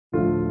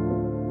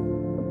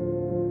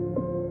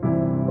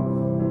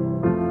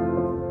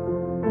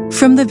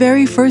From the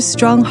very first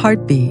strong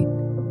heartbeat,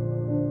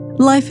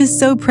 life is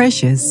so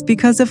precious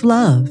because of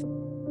love.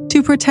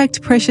 To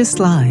protect precious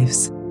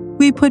lives,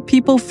 we put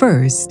people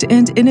first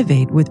and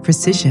innovate with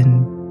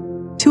precision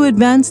to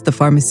advance the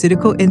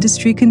pharmaceutical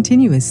industry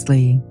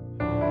continuously.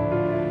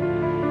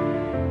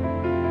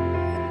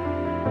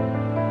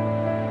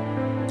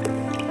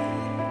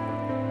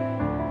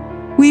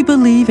 We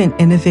believe in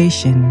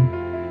innovation,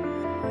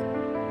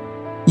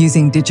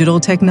 using digital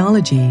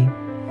technology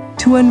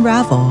to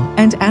unravel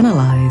and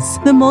analyze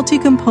the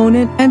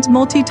multi-component and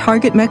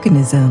multi-target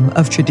mechanism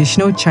of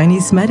traditional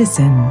Chinese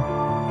medicine.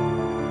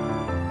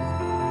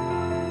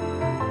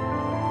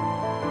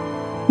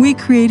 We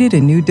created a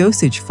new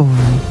dosage form,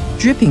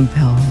 dripping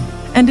pill,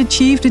 and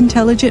achieved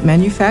intelligent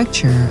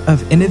manufacture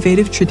of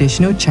innovative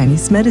traditional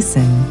Chinese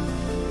medicine.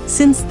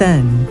 Since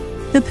then,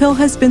 the pill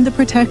has been the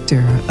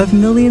protector of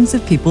millions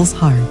of people's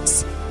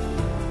hearts.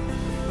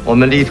 我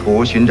们力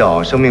图寻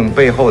找生命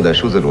背后的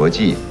数字逻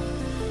辑，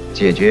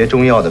解决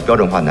中药的标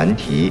准化难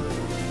题，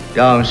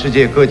让世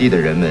界各地的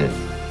人们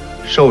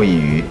受益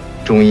于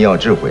中医药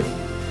智慧。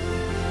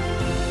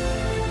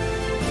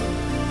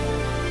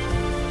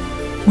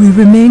 We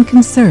remain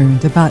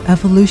concerned about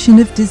evolution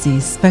of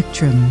disease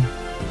spectrum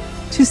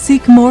to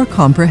seek more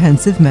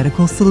comprehensive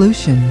medical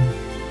solution,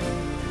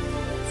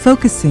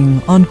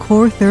 focusing on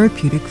core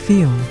therapeutic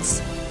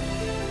fields.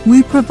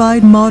 We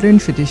provide modern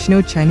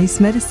traditional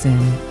Chinese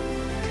medicine,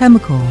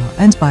 chemical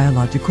and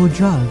biological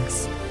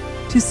drugs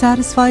to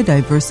satisfy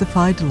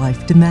diversified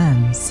life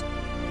demands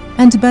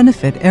and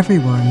benefit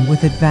everyone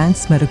with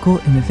advanced medical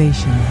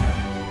innovation.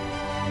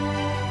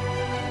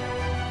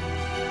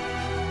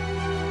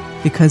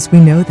 Because we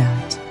know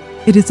that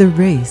it is a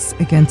race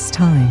against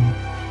time.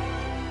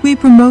 We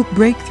promote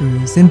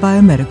breakthroughs in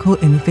biomedical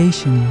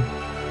innovation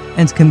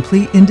and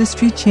complete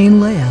industry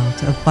chain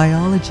layout of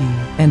biology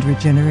and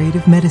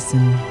regenerative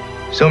medicine.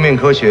 生命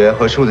科学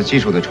和数字技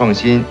术的创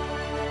新，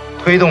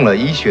推动了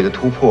医学的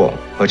突破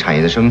和产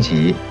业的升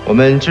级。我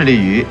们致力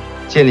于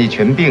建立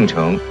全病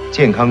程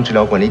健康治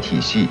疗管理体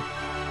系，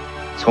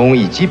从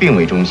以疾病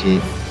为中心，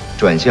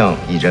转向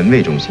以人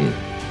为中心，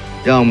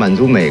让满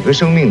足每个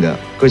生命的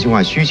个性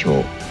化需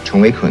求成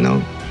为可能。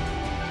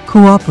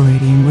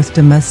 Cooperating with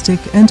domestic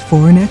and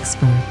foreign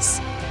experts,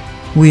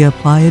 we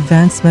apply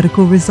advanced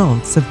medical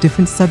results of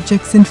different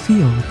subjects and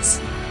fields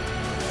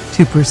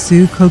to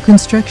pursue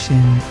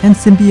co-construction and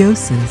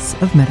symbiosis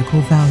of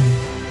medical value.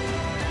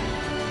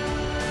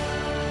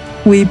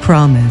 We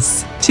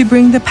promise to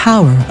bring the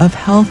power of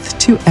health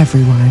to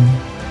everyone,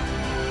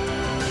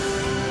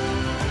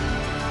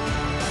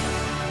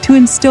 to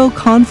instill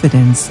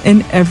confidence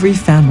in every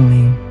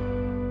family,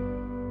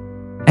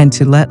 and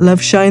to let love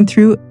shine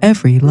through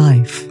every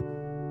life.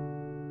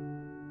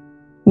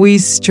 We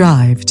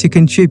strive to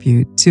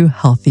contribute to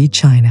healthy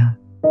China.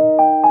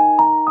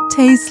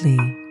 Tasly,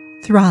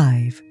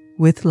 thrive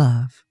with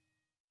love.